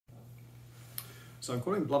So I'm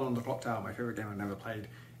calling Blood on the Clocktower my favourite game I've never played.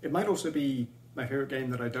 It might also be my favourite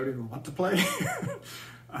game that I don't even want to play.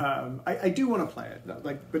 I do want to play it,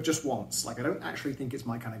 but just once. I don't actually think it's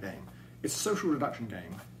my kind of game. It's a social deduction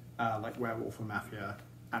game, like Werewolf or Mafia,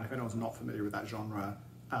 and if anyone's not familiar with that genre,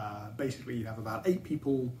 basically you have about 8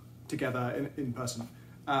 people together in person,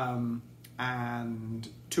 and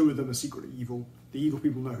 2 of them are secretly evil. The evil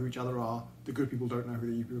people know who each other are, the good people don't know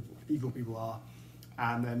who the evil people are,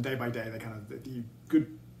 and then day by day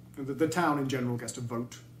the town in general gets to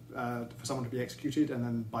vote for someone to be executed, and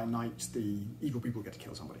then by night the evil people get to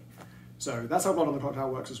kill somebody. So that's how Blood on the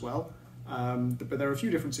Clocktower works as well. But there are a few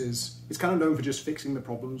differences. It's kind of known for just fixing the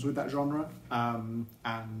problems with that genre, and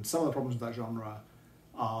some of the problems with that genre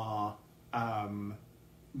are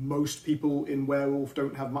most people in Werewolf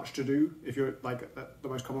don't have much to do. If you're the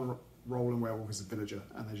most common role in Werewolf is a villager,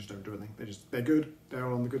 and they just don't do anything. They're good,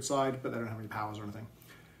 they're on the good side, but they don't have any powers or anything.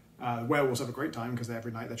 Werewolves have a great time because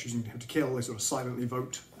every night they're choosing who to kill. They sort of silently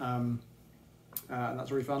vote, and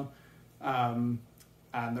that's really fun. And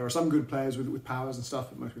there are some good players with powers and stuff,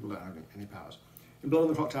 but most people don't have any powers. In Blood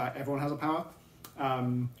on the Clocktower, everyone has a power.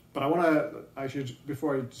 But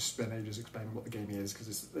before I just spend ages explaining what the game is, because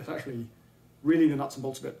it's actually really the nuts and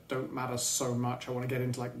bolts of it don't matter so much. I want to get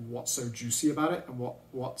into what's so juicy about it and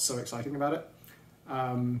what's so exciting about it,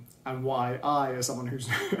 and why I, as someone who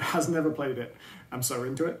has never played it, am so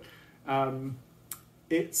into it.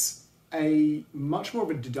 It's a much more of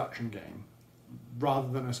a deduction game rather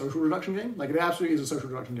than a social deduction game. It absolutely is a social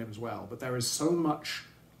deduction game as well, but there is so much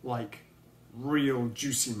real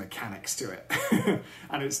juicy mechanics to it,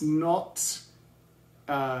 and it's not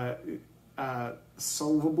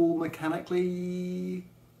solvable mechanically,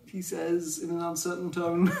 he says in an uncertain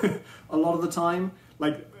tone, a lot of the time.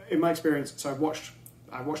 In my experience, so I've watched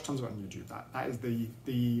tons of it on YouTube. That is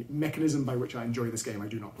the mechanism by which I enjoy this game. I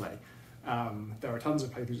do not play. There are tons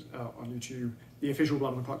of playthroughs on YouTube. The official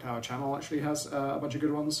Blood on the Clocktower channel actually has a bunch of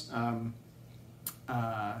good ones.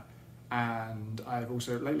 And I've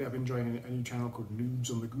also, lately I've been enjoying a new channel called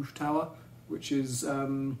Noobs on the Goof Tower, which is a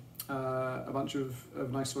bunch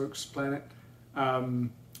of nice folks playing it.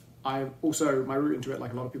 I've also, my route into it,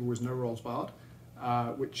 like a lot of people, was No Rolls Barred,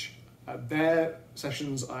 which their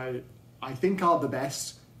sessions I think are the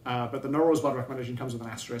best, but the No Rolls Barred recommendation comes with an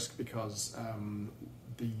asterisk because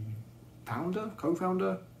the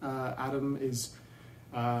co-founder, Adam, is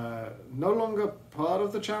no longer part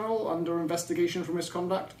of the channel under investigation for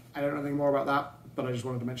misconduct. I don't know anything more about that, but I just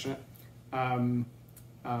wanted to mention it. Other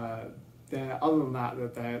than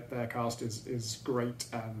that, their cast is great,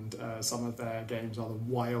 and some of their games are the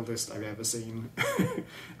wildest I've ever seen.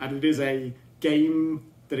 And it is a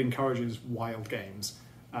game that encourages wild games,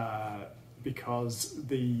 because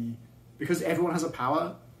everyone has a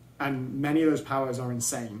power, and many of those powers are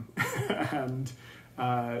insane and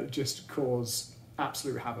just cause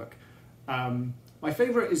absolute havoc. My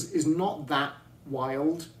favourite is not that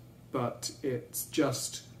wild, but it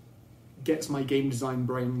just gets my game design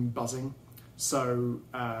brain buzzing. So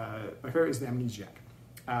my favourite is the Amnesiac.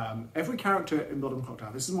 Every character in Blood on the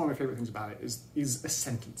Clocktower, this is one of my favourite things about it, is a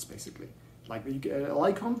sentence, basically. You get an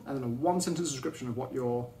icon and then a 1-sentence description of what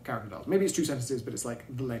your character does. Maybe it's 2 sentences, but it's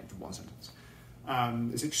the length of 1 sentence.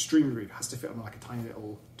 It's extremely brief. It has to fit on a tiny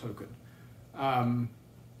little token.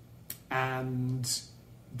 And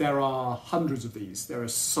there are hundreds of these. There are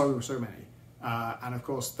so many. And of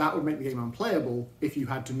course, that would make the game unplayable if you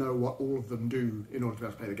had to know what all of them do in order to be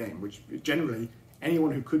able to play the game, which generally,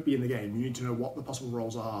 anyone who could be in the game, you need to know what the possible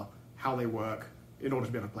roles are, how they work, in order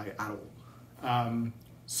to be able to play it at all.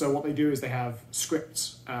 So what they do is they have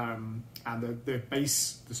scripts, and the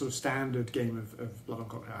sort of standard game of Blood on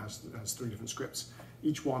Clocktower has 3 different scripts.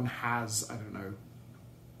 Each one has,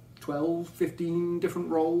 12, 15 different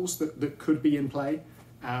roles that could be in play.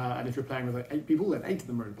 And if you're playing with 8 people, then 8 of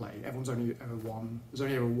them are in play. There's only ever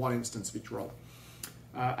one instance of each role.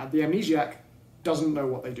 And the Amnesiac doesn't know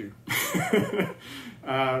what they do.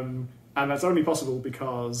 And that's only possible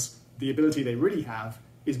because the ability they really have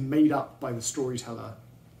is made up by the storyteller,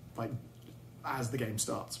 as the game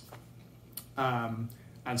starts. And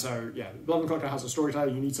so, yeah, Blood on the Clocktower has a storyteller.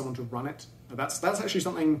 You need someone to run it. That's actually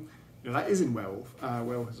something, that is in Werewolf.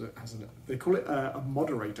 Werewolf they call it a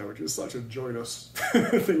moderator, which is such a joyless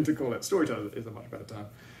thing to call it. Storyteller is a much better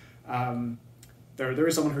term. There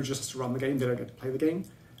is someone who just has to run the game. They don't get to play the game.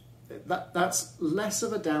 That's less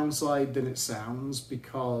of a downside than it sounds,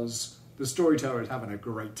 because the storyteller is having a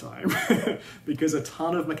great time. Because a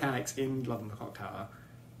ton of mechanics in Blood on the Clocktower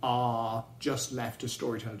are just left to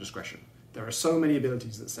storyteller discretion. There are so many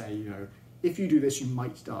abilities that say, if you do this, you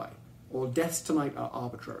might die, or deaths tonight are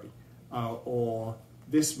arbitrary, or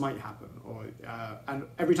this might happen, or and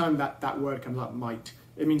every time that word comes up, might,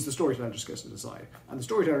 it means the storyteller just gets to decide, and the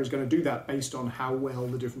storyteller is going to do that based on how well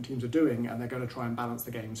the different teams are doing, and they're going to try and balance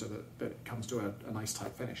the game so that it comes to a nice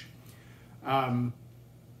tight finish. I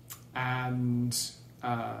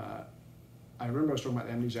remember I was talking about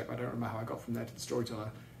the amnesiac, but I don't remember how I got from there to the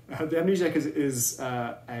storyteller. The amnesiac is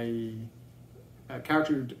a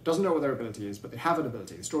character who doesn't know what their ability is, but they have an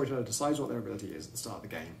ability. The storyteller decides what their ability is at the start of the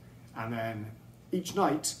game, and then each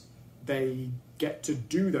night they get to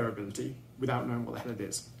do their ability without knowing what the hell it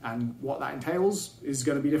is. And what that entails is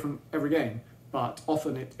going to be different every game, but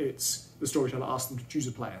often it's the storyteller asks them to choose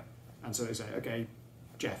a player. And so they say, okay,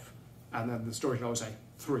 Jeff. And then the storyteller will say,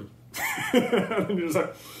 3. And you're just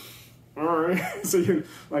like, all right. So you,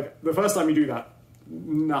 like, the first time you do that,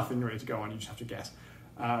 nothing really to go on, you just have to guess.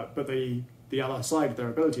 But the other side of their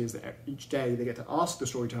ability is that each day they get to ask the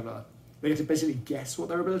storyteller, they get to basically guess what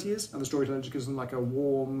their ability is, and the storyteller just gives them like a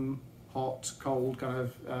warm, hot, cold kind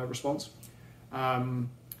of response.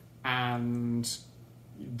 And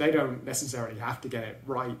they don't necessarily have to get it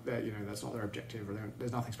right. That's not their objective, or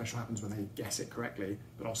there's nothing special happens when they guess it correctly,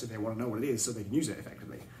 but also they want to know what it is so they can use it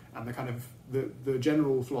effectively. And the kind of the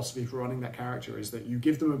general philosophy for running that character is that you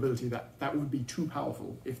give them an ability that would be too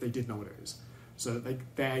powerful if they did know what it is. So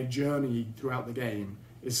that their journey throughout the game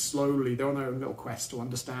is slowly, they're on their own little quest to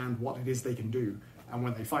understand what it is they can do. And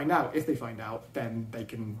when they find out, if they find out, then they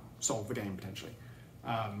can solve the game potentially.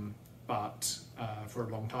 But for a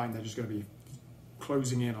long time, they're just going to be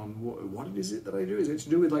closing in on what it is that I do. Is it to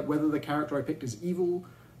do with like whether the character I picked is evil?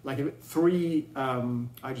 Like if 3,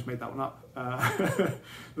 I just made that one up.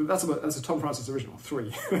 That's a Tom Francis original,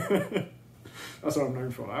 3. That's what I'm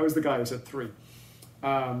known for. I was the guy who said 3.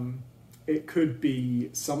 It could be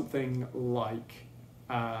something like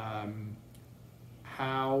how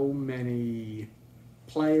many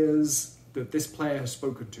players that this player has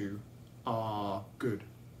spoken to are good,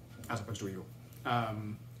 as opposed to evil.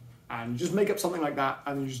 And you just make up something like that,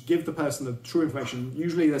 and you just give the person the true information.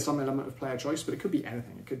 Usually there's some element of player choice, but it could be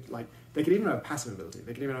anything. It could, like, they could even have a passive ability.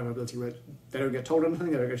 They could even have an ability where they don't get told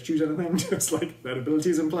anything, they don't get to choose anything, just like their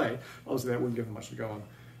abilities in play. Obviously that wouldn't give them much to go on.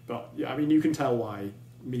 But yeah, I mean, you can tell why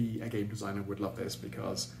me, a game designer, would love this,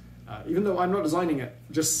 because even though I'm not designing it,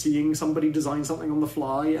 just seeing somebody design something on the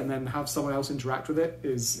fly and then have someone else interact with it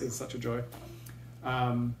is such a joy.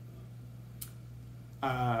 So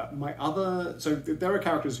there are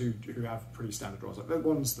characters who have pretty standard roles. Like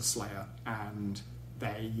one's the Slayer, and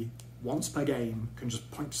they once per game can just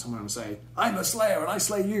point to someone and say, "I'm a Slayer and I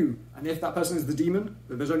slay you." And if that person is the demon,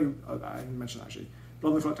 there's only I didn't mention that actually. But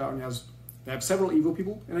on the Clocktower, they have several evil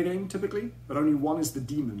people in a game typically, but only one is the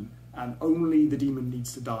demon, and only the demon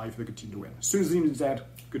needs to die for the good team to win. As soon as the demon's dead,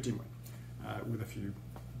 good team win, with a few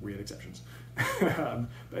weird exceptions.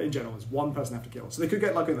 But in general, there's one person they have to kill. So they could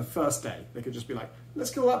get lucky in the first day. They could just be like, let's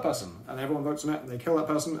kill that person. And everyone votes on it, and they kill that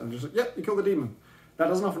person, and they're just like, yep, you kill the demon. That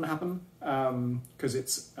doesn't often happen, because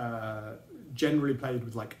it's generally played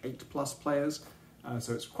with like 8+ players.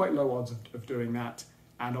 So it's quite low odds of doing that.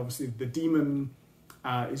 And obviously the demon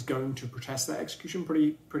is going to protest their execution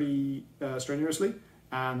pretty strenuously.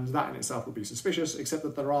 And that in itself would be suspicious, except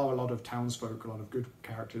that there are a lot of townsfolk, a lot of good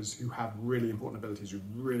characters who have really important abilities who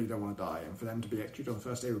really don't want to die, and for them to be executed on the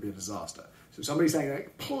first day would be a disaster. So somebody saying,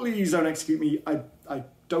 like, please don't execute me, I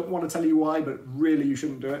don't want to tell you why, but really you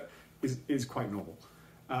shouldn't do it, is quite normal.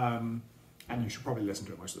 And you should probably listen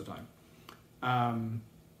to it most of the time.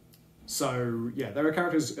 So yeah, there are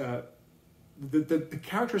characters, the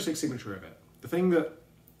characteristic signature of it, the thing that,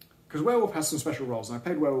 because Werewolf has some special roles, and I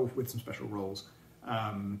played Werewolf with some special roles,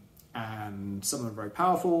 and some of them are very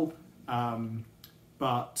powerful,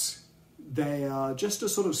 but they are just a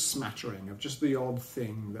sort of smattering of just the odd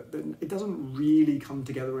thing that it doesn't really come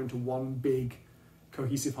together into one big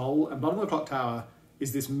cohesive whole. And Blood on the Clocktower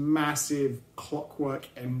is this massive clockwork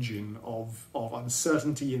engine of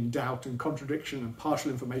uncertainty and doubt and contradiction and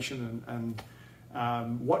partial information, and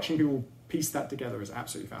watching people piece that together is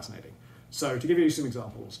absolutely fascinating. So to give you some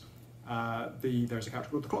examples, there's a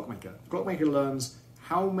character called the Clockmaker. The Clockmaker learns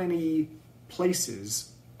how many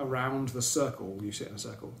places around the circle, you sit in a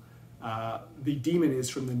circle, the demon is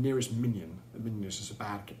from the nearest minion. The minion is just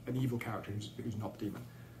an evil character who's not the demon.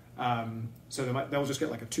 So they'll just get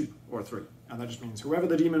like a 2 or a 3, and that just means whoever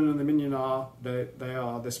the demon and the minion are, they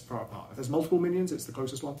are this far apart. If there's multiple minions, it's the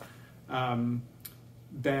closest one.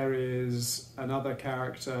 There is another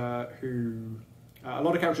character who... a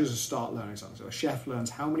lot of characters start learning something. So a chef learns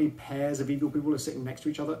how many pairs of evil people are sitting next to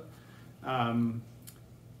each other.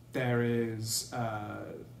 There is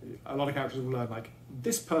a lot of characters will learn, like,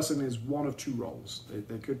 this person is one of 2 roles.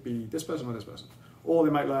 They could be this person or this person. Or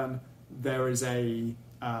they might learn there is a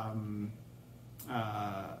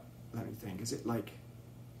let me think. Is it like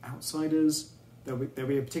outsiders? There'll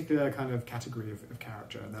be a particular kind of category of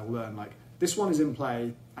character, and they'll learn like this one is in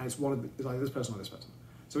play, and it's either this person or this person.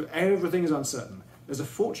 So everything is uncertain. There's a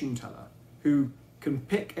fortune teller who can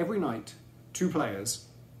pick every night 2 players,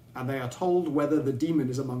 and they are told whether the demon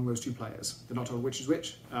is among those 2 players. They're not told which is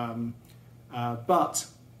which, but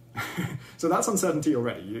so that's uncertainty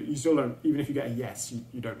already. You still don't, even if you get a yes,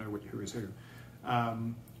 you don't know who is who.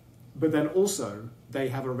 But then also they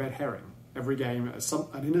have a red herring. Every game,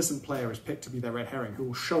 an innocent player is picked to be their red herring, who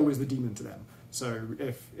will show as the demon to them. So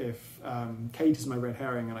if Kate is my red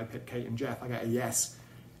herring and I pick Kate and Jeff, I get a yes.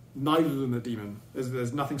 Neither of them are demon.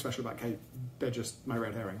 There's nothing special about Kate. They're just my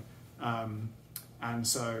red herring. And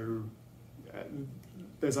so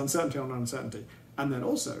there's uncertainty on uncertainty. And then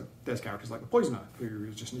also there's characters like the poisoner, who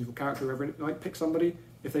is just an evil character who every night picks somebody.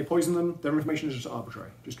 If they poison them, their information is just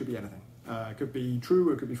arbitrary. Just could be anything. It could be true,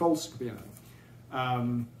 or it could be false, it could be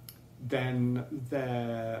anything. Then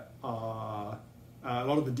there are a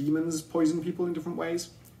lot of the demons poison people in different ways.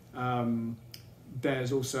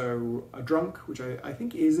 There's also a drunk, which I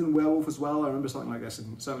think is in Werewolf as well. I remember something like this,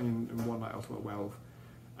 certainly in One Night Ultimate Werewolf,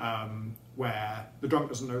 where the drunk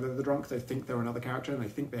doesn't know they're the drunk. They think they're another character, and they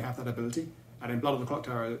think they have that ability. And in Blood on the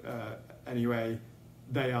Clocktower, anyway,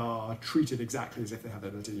 they are treated exactly as if they have that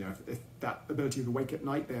ability. You know, if that ability to wake at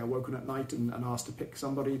night, they are woken at night and asked to pick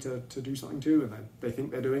somebody to do something to, and they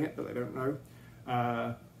think they're doing it, but they don't know.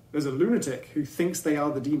 There's a lunatic who thinks they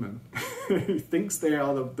are the demon, who thinks they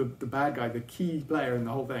are the bad guy, the key player in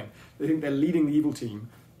the whole thing. They think they're leading the evil team,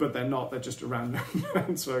 but they're not. They're just a random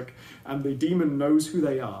folk. And the demon knows who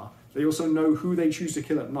they are. They also know who they choose to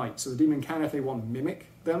kill at night. So the demon can, if they want, mimic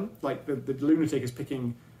them. Like the lunatic is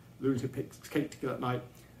picking... Lunatic picks Kate to kill at night.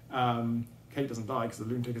 Kate doesn't die because the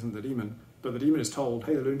lunatic isn't the demon, but the demon is told,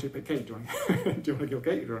 hey, the lunatic picked Kate. Do you want to kill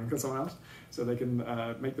Kate? Do you want to kill someone else? So they can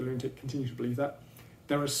make the lunatic continue to believe that.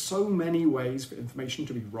 There are so many ways for information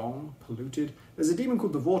to be wrong, polluted. There's a demon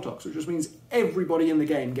called the Vortox, which just means everybody in the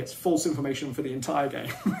game gets false information for the entire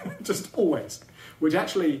game. Just always. Which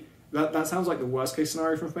actually, that sounds like the worst case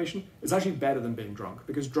scenario for information. It's actually better than being drunk,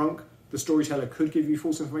 because drunk, the storyteller could give you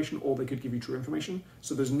false information, or they could give you true information.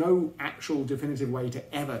 So there's no actual definitive way to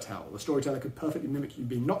ever tell. The storyteller could perfectly mimic you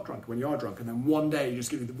being not drunk when you are drunk, and then one day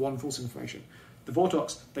just give you the one false information. The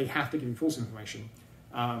Vortox, they have to give you false information,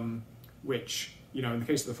 which, you know, in the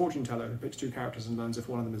case of the fortune teller who picks 2 characters and learns if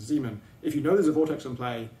one of them is a demon, if you know there's a Vortex in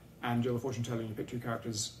play and you're the fortune teller and you pick 2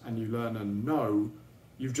 characters and you learn a no,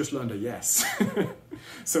 you've just learned a yes.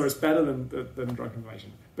 So it's better than drunk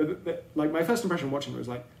information. But like my first impression watching it was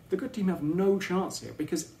like, the good team have no chance here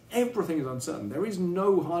because everything is uncertain. There is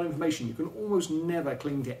no hard information. You can almost never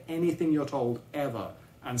cling to anything you're told ever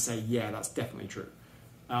and say, yeah, that's definitely true.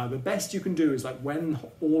 The best you can do is like when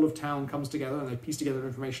all of town comes together and they piece together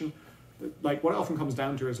information, like what it often comes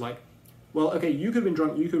down to is like, well, okay, you could have been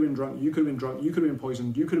drunk, you could have been drunk, you could have been drunk, you could have been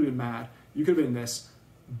poisoned, you could have been mad, you could have been this,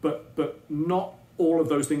 but not all of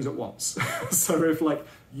those things at once. So if like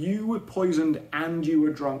you were poisoned and you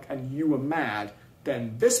were drunk and you were mad,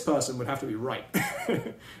 then this person would have to be right.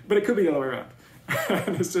 But it could be the other way around.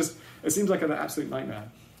 And it's just, it seems like an absolute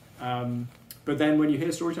nightmare. But then when you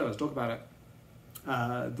hear storytellers talk about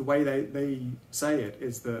it, the way they say it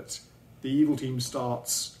is that the evil team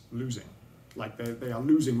starts losing. Like they are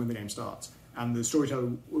losing when the game starts. And the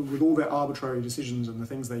storyteller, with all their arbitrary decisions and the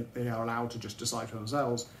things they are allowed to just decide for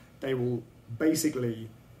themselves, they will basically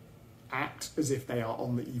act as if they are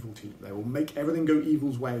on the evil team. They will make everything go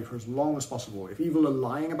evil's way for as long as possible. If evil are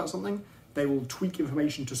lying about something, they will tweak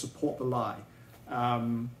information to support the lie.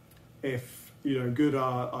 If good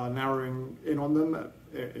are narrowing in on them,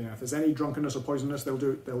 if there's any drunkenness or poisonous,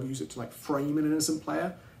 they'll use it to like frame an innocent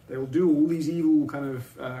player. They will do all these evil kind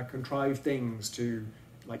of contrived things to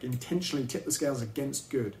like intentionally tip the scales against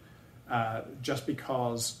good, just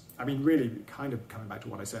because. I mean, really, kind of coming back to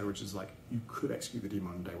what I said, which is like you could execute the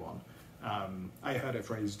demon on day one. I heard it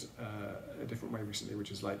phrased a different way recently,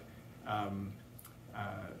 which is like,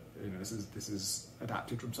 this is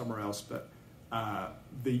adapted from somewhere else, but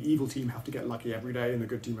the evil team have to get lucky every day, and the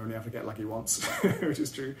good team only have to get lucky once, which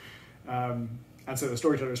is true. And so the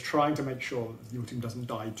storyteller is trying to make sure that the evil team doesn't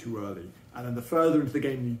die too early. And then the further into the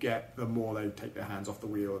game you get, the more they take their hands off the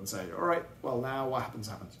wheel and say, all right, well, now what happens,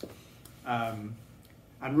 happens.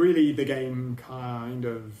 And really, the game kind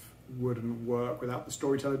of wouldn't work without the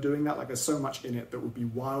storyteller doing that. Like, there's so much in it that would be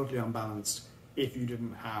wildly unbalanced if you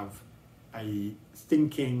didn't have a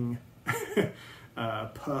thinking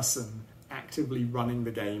person actively running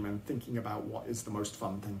the game and thinking about what is the most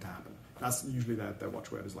fun thing to happen. That's usually their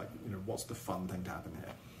watchword is like, what's the fun thing to happen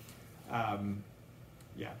here?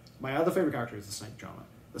 Yeah. My other favourite character is the Snake Charmer.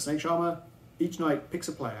 The Snake Charmer each night picks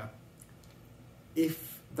a player.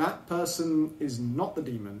 If that person is not the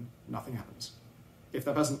demon, nothing happens. If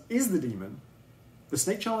that person is the demon, the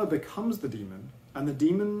Snake Charmer becomes the demon, and the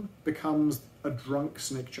demon becomes a drunk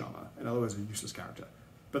Snake Charmer. In other words, a useless character.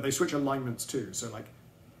 But they switch alignments too. So, like,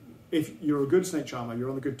 if you're a good Snake Charmer, you're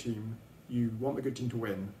on the good team, you want the good team to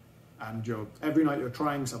win, and every night you're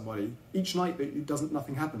trying somebody, each night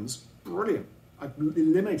nothing happens, brilliant. I've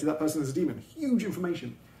eliminated that person as a demon. Huge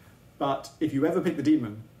information. But if you ever pick the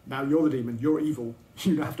demon, now you're the demon, you're evil,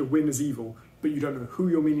 you have to win as evil, but you don't know who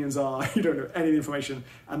your minions are, you don't know any of the information,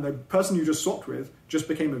 and the person you just swapped with just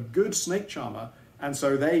became a good Snake Charmer, and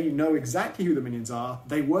so they know exactly who the minions are,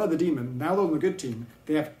 they were the demon, now they're on the good team,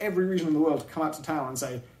 they have every reason in the world to come out to town and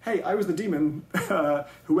say, hey, I was the demon,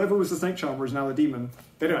 whoever was the Snake Charmer is now the demon.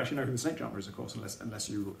 They don't actually know who the Snake Charmer is, of course, unless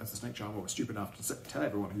you, as the Snake Charmer, were stupid enough to tell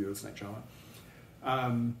everyone who you're the Snake Charmer.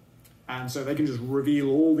 And so they can just reveal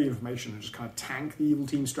all the information and just kind of tank the evil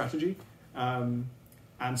team strategy. And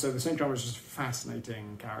so the Snake Charmer is just a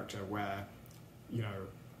fascinating character where, you know,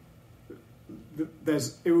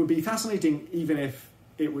 it would be fascinating even if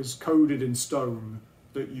it was coded in stone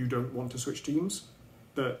that you don't want to switch teams,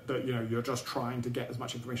 that you know, you're just trying to get as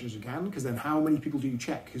much information as you can, because then how many people do you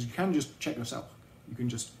check? Because you can just check yourself. You can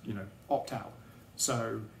just, you know, opt out.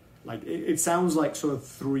 So, like, it sounds like sort of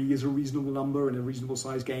 3 is a reasonable number in a reasonable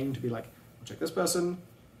sized game to be like, well, check this person.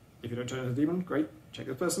 If you don't turn into the demon, great. Check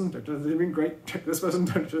this person, don't turn into the demon, great. Check this person,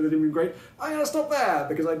 don't turn into the demon, great. I'm going to stop there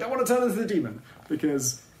because I don't want to turn into the demon.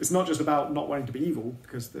 Because it's not just about not wanting to be evil,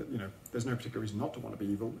 because you know, there's no particular reason not to want to be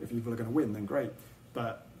evil. If evil are going to win, then great.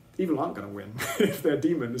 But evil aren't going to win if their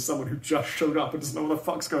demon is someone who just showed up and doesn't know what the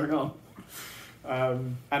fuck's going on.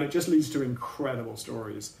 And it just leads to incredible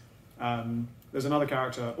stories. There's another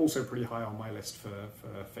character also pretty high on my list for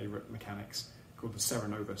favourite mechanics called the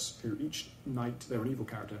Serenovus, who each night, they're an evil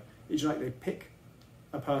character, each night they pick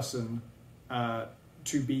a person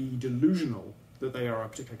to be delusional that they are a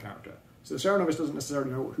particular character. So the Serenovus doesn't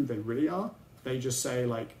necessarily know who they really are. They just say,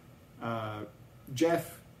 like,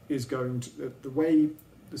 Jeff is going to... The way...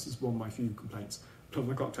 This is one of my few complaints. Tom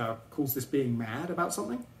the Clocktower calls this being mad about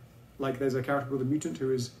something. Like, there's a character called the Mutant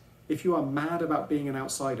who is... If you are mad about being an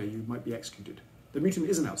outsider, you might be executed. The mutant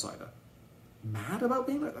is an outsider. Mad about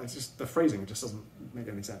being like that? It's just the phrasing just doesn't make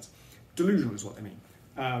any sense. Delusional is what they mean.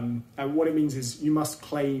 And what it means is you must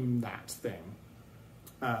claim that thing.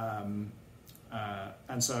 And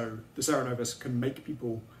so the Serenovus can make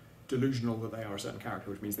people delusional that they are a certain character,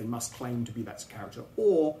 which means they must claim to be that character,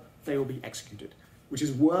 or they will be executed, which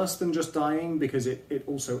is worse than just dying because it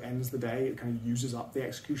also ends the day. It kind of uses up the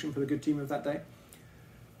execution for the good team of that day.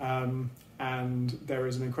 And there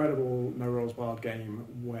is an incredible No Rolls Barred game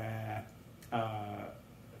where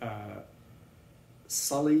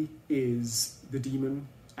Sully is the demon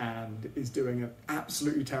and is doing an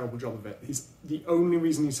absolutely terrible job of it. The only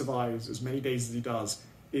reason he survives as many days as he does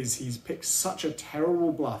is he's picked such a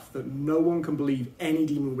terrible bluff that no one can believe any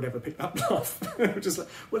demon would ever pick that bluff. Just like,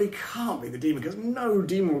 well, he can't be the demon because no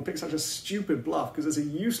demon would pick such a stupid bluff because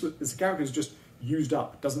it's a character who's just used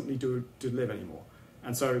up, doesn't need to live anymore.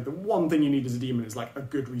 And so the one thing you need as a demon is like a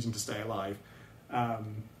good reason to stay alive,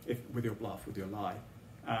 with your bluff, with your lie.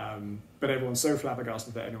 But everyone's so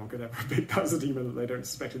flabbergasted that anyone could ever pick that as a demon that they don't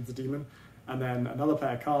suspect it's a demon. And then another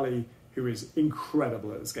player, Carly, who is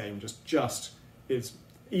incredible at this game, just is,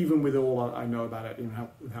 even with all I know about it, even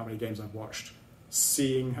with how many games I've watched,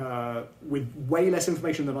 seeing her with way less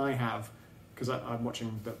information than I have, because I'm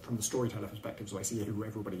watching from the storyteller perspective, so I see who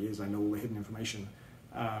everybody is, I know all the hidden information.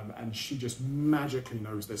 And she just magically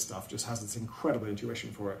knows this stuff, just has this incredible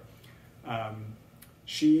intuition for it.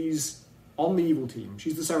 She's on the evil team.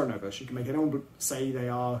 She's the Serenova. She can make anyone say they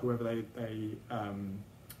are whoever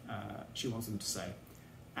she wants them to say.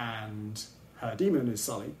 And her demon is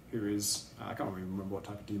Sully, who is, I can't even remember what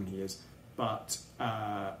type of demon he is, but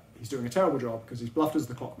he's doing a terrible job because he's bluffed as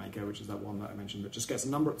the Clockmaker, which is that one that I mentioned, that just gets a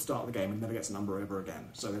number at the start of the game and never gets a number ever again.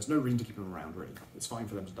 So there's no reason to keep him around, really. It's fine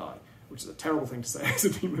for them to die, which is a terrible thing to say as a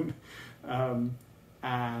demon.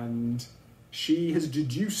 And she has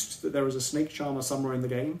deduced that there is a Snake Charmer somewhere in the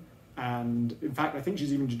game, and in fact, I think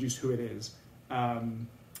she's even deduced who it is.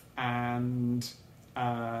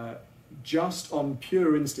 Just on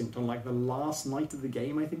pure instinct, on like the last night of the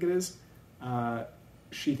game, I think it is,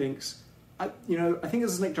 she thinks, I think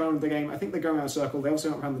there's a Snake Charmer in the game. I think they're going around a circle. They also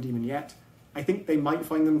haven't found the demon yet. I think they might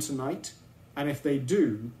find them tonight, and if they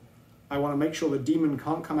do, I want to make sure the demon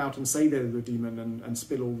can't come out and say they're the demon and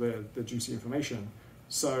spill all the juicy information.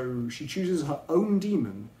 So she chooses her own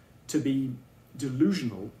demon to be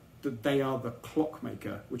delusional that they are the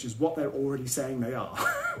clockmaker, which is what they're already saying they are,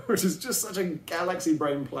 which is just such a galaxy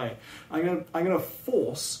brain play. I'm gonna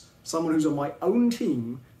force someone who's on my own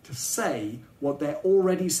team to say what they're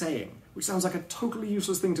already saying, which sounds like a totally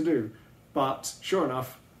useless thing to do. But sure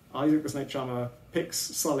enough, Isaac the Snake Charmer picks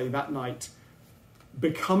Sully that night,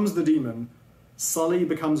 becomes the demon. Sully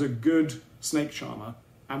becomes a good snake charmer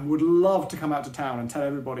and would love to come out to town and tell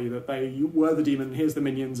everybody that they were the demon, here's the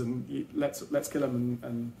minions, and let's kill him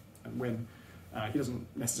and win. He doesn't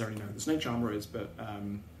necessarily know who the snake charmer is, but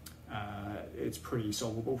it's pretty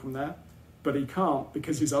solvable from there. But he can't,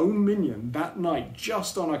 because his own minion that night,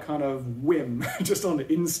 just on a kind of whim, just on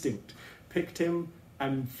instinct, picked him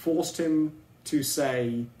and forced him to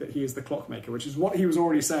say that he is the clockmaker, which is what he was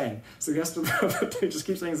already saying. So he has to just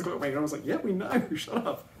keep saying he's the clockmaker. And I was like, yeah, we know, shut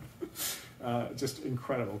up. Just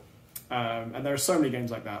incredible. And there are so many games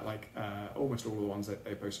like that, like almost all of the ones that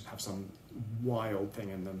they posted have some wild thing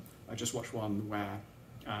in them. I just watched one where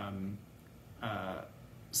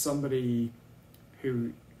somebody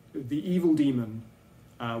who, the evil demon,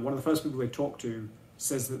 one of the first people they talk to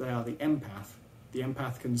says that they are the empath. The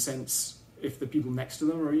empath can sense if the people next to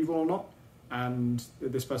them are evil or not. And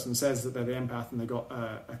this person says that they're the empath, and they got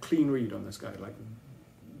a clean read on this guy, like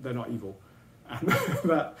they're not evil. And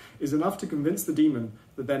that is enough to convince the demon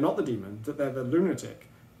that they're not the demon, that they're the lunatic,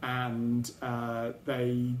 and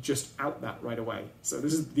they just out that right away. So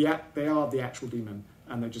this is they are the actual demon,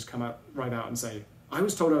 and they just come out right out and say, "I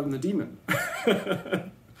was told I'm the demon."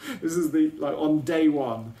 This is on day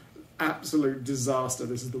one, absolute disaster.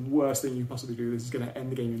 This is the worst thing you can possibly do. This is going to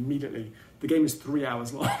end the game immediately. The game is 3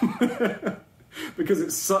 hours long because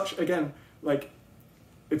it's such, again,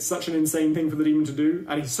 it's such an insane thing for the demon to do,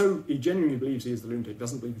 and he genuinely believes he is the lunatic,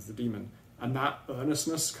 doesn't believe he's the demon, and that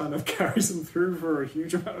earnestness kind of carries him through for a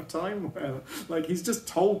huge amount of time, where he's just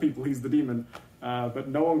told people he's the demon, but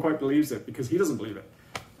no one quite believes it because he doesn't believe it.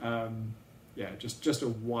 Just a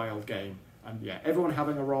wild game, and everyone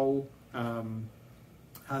having a role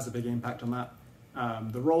has a big impact on that.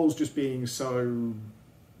 The roles just being so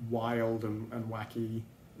wild and wacky.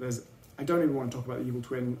 I don't even want to talk about the Evil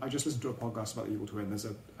Twin. I just listened to a podcast about the Evil Twin. There's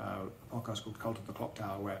a podcast called Cult of the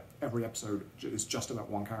Clocktower where every episode is just about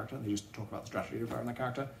one character. They just talk about the strategy around that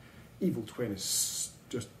character. Evil Twin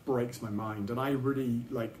just breaks my mind, and I really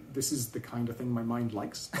this is the kind of thing my mind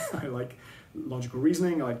likes. I like logical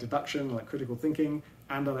reasoning, I like deduction, I like critical thinking,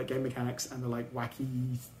 and I like game mechanics, and I like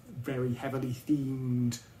wacky, very heavily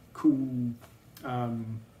themed, cool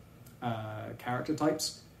character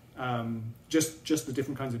types. Just the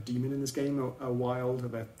different kinds of demon in this game are wild.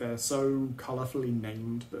 They're so colourfully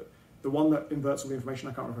named. That the one that inverts all the information,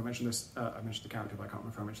 I can't remember if I mentioned this. I mentioned the character, but I can't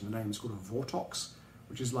remember if I mentioned the name. It's called a Vortox,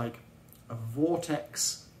 which is like a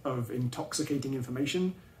vortex of intoxicating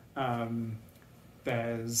information.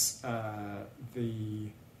 There's the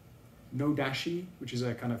Nodashi, which is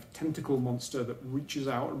a kind of tentacle monster that reaches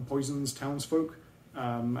out and poisons townsfolk,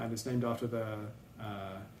 and it's named after the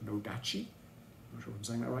Nodachi. I'm not sure if I'm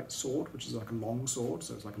saying that right. Sword, which is like a long sword,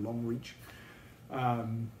 so it's like a long reach. There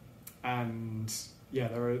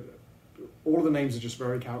are all of the names are just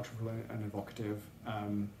very characterful and evocative.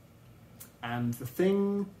 And the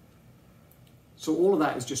thing, so all of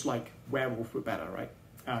that is just like Werewolf but better, right?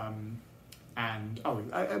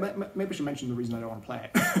 Maybe I should mention the reason I don't want to play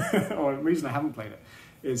it, or the reason I haven't played it,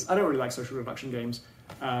 is I don't really like social deduction games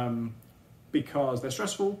because they're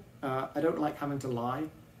stressful. I don't like having to lie.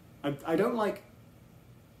 I don't like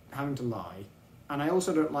having to lie, and I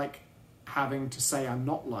also don't like having to say I'm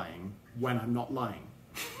not lying when I'm not lying.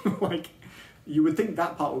 You would think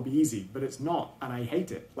that part would be easy, but it's not, and I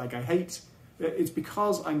hate it. It's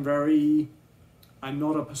because I'm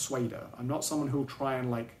not a persuader. I'm not someone who'll try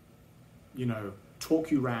and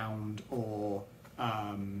talk you round or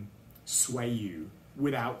sway you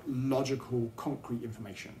without logical, concrete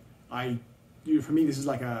information. For me, this is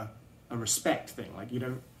like a respect thing. You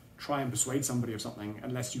don't try and persuade somebody of something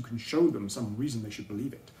unless you can show them some reason they should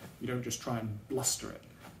believe it. You don't just try and bluster it.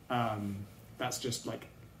 That's just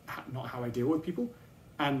not how I deal with people.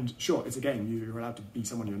 And sure, it's a game. You're allowed to be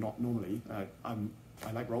someone you're not normally.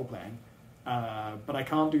 I like role playing, but I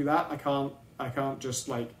can't do that. I can't just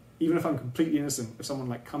even if I'm completely innocent, if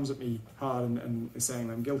someone comes at me hard and is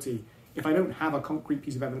saying I'm guilty, if I don't have a concrete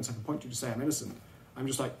piece of evidence I can point to say I'm innocent, I'm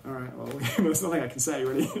just all right, well, there's nothing I can say,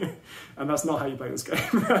 really. And that's not how you play this game.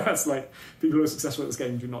 That's people who are successful at this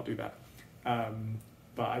game do not do that.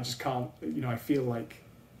 But I just can't, I feel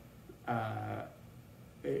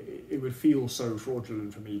it would feel so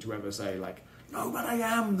fraudulent for me to ever say, no, but I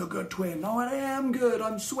am the good twin. No, but I am good.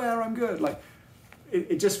 I swear I'm good.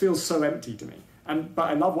 It just feels so empty to me. But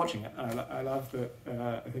I love watching it. I love that.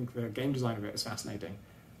 I think the game design of it is fascinating.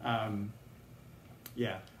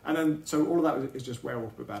 Yeah, and then so all of that is just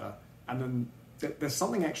Werewolf but better. And then there's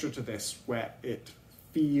something extra to this where it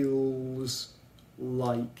feels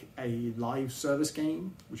like a live service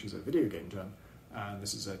game, which is a video game term.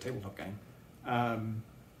 This is a tabletop game,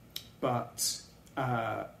 but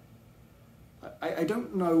I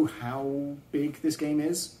don't know how big this game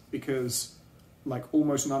is because like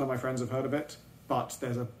almost none of my friends have heard of it. But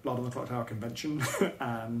there's a Blood on the Clocktower convention,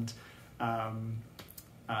 and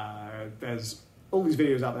there's all these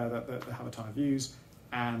videos out there that have a ton of views,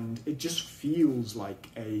 and it just feels like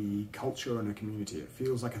a culture and a community. It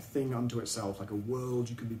feels like a thing unto itself, like a world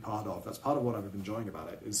you can be part of. That's part of what I've been enjoying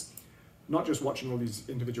about it, is not just watching all these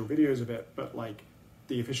individual videos of it, but like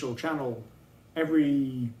the official channel.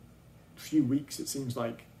 Every few weeks, it seems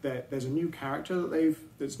like there's a new character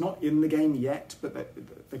that's not in the game yet, but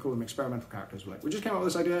they call them experimental characters. We're like, we just came up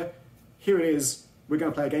with this idea, here it is, we're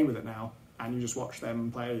going to play a game with it now, and you just watch them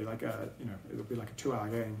play like it'll be like a 2-hour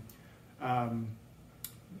game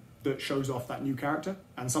that shows off that new character,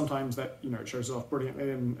 and sometimes that it shows it off brilliantly,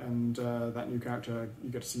 and that new character you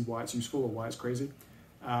get to see why it's useful or why it's crazy.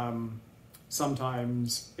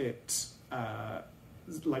 Sometimes it.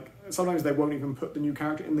 Sometimes they won't even put the new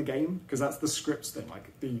character in the game because that's the scripts thing.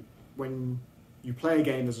 When you play a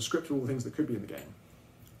game, there's a script of all the things that could be in the game,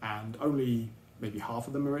 and only maybe half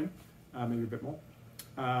of them are in, maybe a bit more.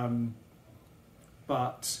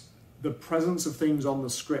 But the presence of things on the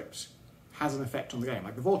script has an effect on the game.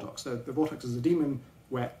 Like the Vortex. The Vortex is a demon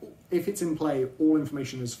where if it's in play, all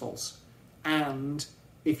information is false, and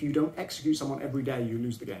if you don't execute someone every day, you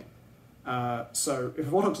lose the game. So if a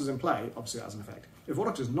Vortex is in play, obviously that has an effect. If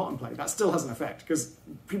Vortex is not in play, that still has an effect, because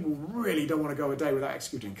people really don't want to go a day without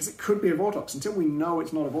executing, because it could be a Vortex. Until we know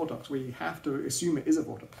it's not a Vortex, we have to assume it is a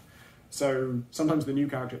Vortex. So sometimes the new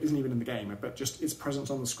character isn't even in the game, but just its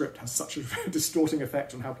presence on the script has such a distorting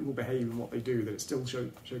effect on how people behave and what they do that it still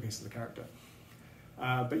showcases the character.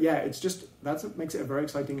 But yeah, it's just, that's what makes it a very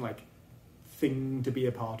exciting thing to be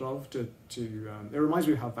a part of. It reminds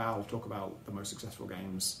me of how Valve talk about the most successful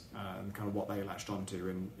games and kind of what they latched onto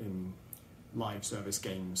in live service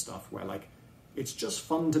game stuff, where it's just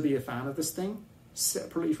fun to be a fan of this thing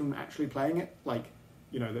separately from actually playing it. I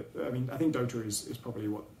think Dota is probably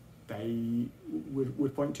what they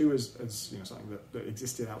would point to as something that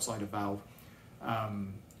existed outside of Valve,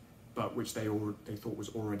 but which they thought was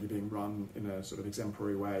already being run in a sort of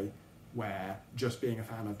exemplary way, where just being a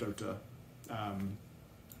fan of Dota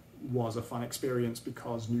was a fun experience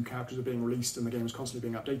because new characters are being released and the game is constantly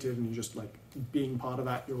being updated, and you just being part of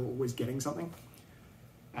that, you're always getting something.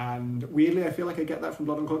 And weirdly, I feel like I get that from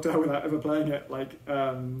Blood on Clocktower without ever playing it.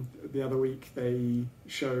 The other week, they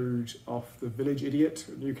showed off the Village Idiot,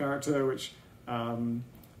 a new character, which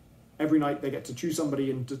every night they get to choose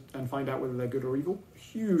somebody and find out whether they're good or evil.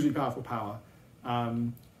 Hugely powerful power.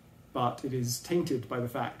 But it is tainted by the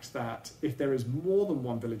fact that if there is more than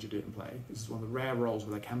one Village Idiot in play, this is one of the rare roles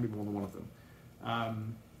where there can be more than one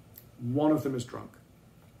of them is drunk.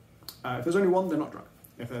 If there's only one, they're not drunk.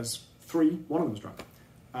 If there's 3, one of them's drunk.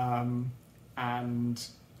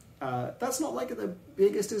 That's not the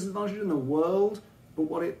biggest disadvantage in the world, but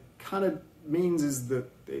what it kind of means is that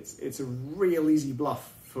it's a real easy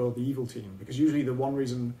bluff for the evil team, because usually the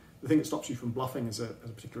thing that stops you from bluffing as a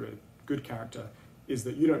particularly good character is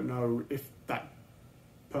that you don't know if that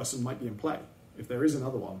person might be in play. If there is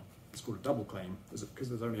another one, it's called a double claim, because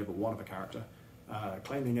there's only ever one of a character.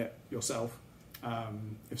 Claiming it yourself,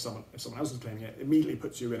 if someone else is claiming it, immediately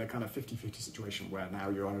puts you in a kind of 50-50 situation where now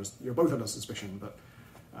you're both under suspicion, but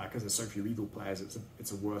because there's so few evil players,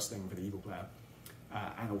 it's a worse thing for the evil player.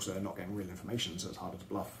 And also they're not getting real information, so it's harder to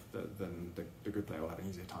bluff than the good player will have an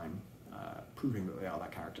easier time proving that they are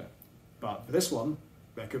that character. But for this one,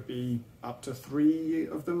 there could be up to 3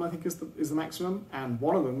 of them, I think is the maximum, and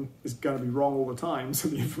one of them is going to be wrong all the time, so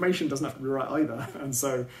the information doesn't have to be right either, and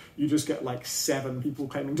so you just get 7 people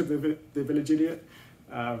claiming to be the Village Idiot,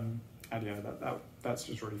 and yeah, that's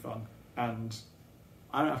just really fun, and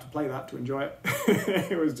I don't have to play that to enjoy it.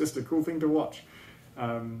 It was just a cool thing to watch.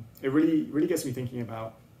 It really gets me thinking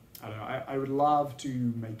about, I don't know, I would love to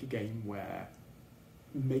make a game where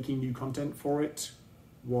making new content for it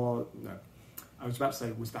I was about to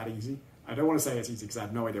say, was that easy? I don't want to say it's easy because I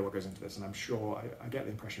have no idea what goes into this, and I'm sure I get the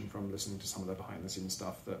impression from listening to some of the behind-the-scenes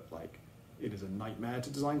stuff that it is a nightmare to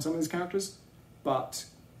design some of these characters. But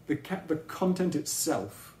the content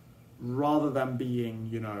itself, rather than being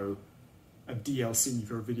a DLC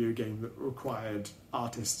for a video game that required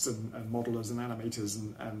artists and modelers and animators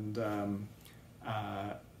and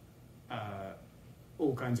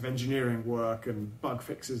all kinds of engineering work and bug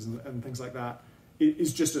fixes and things like that,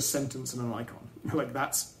 is just a sentence and an icon. Like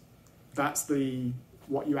that's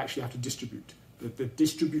what you actually have to distribute. The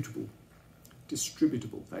distributable,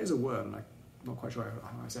 that is a word, and I'm not quite sure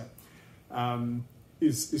how I say it,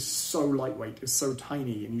 is so lightweight, is so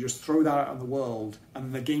tiny, and you just throw that out in the world,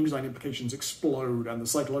 and the game design implications explode, and the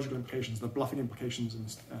psychological implications, the bluffing implications,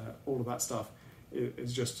 and all of that stuff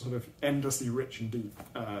is just sort of endlessly rich and deep.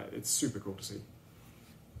 It's super cool to see.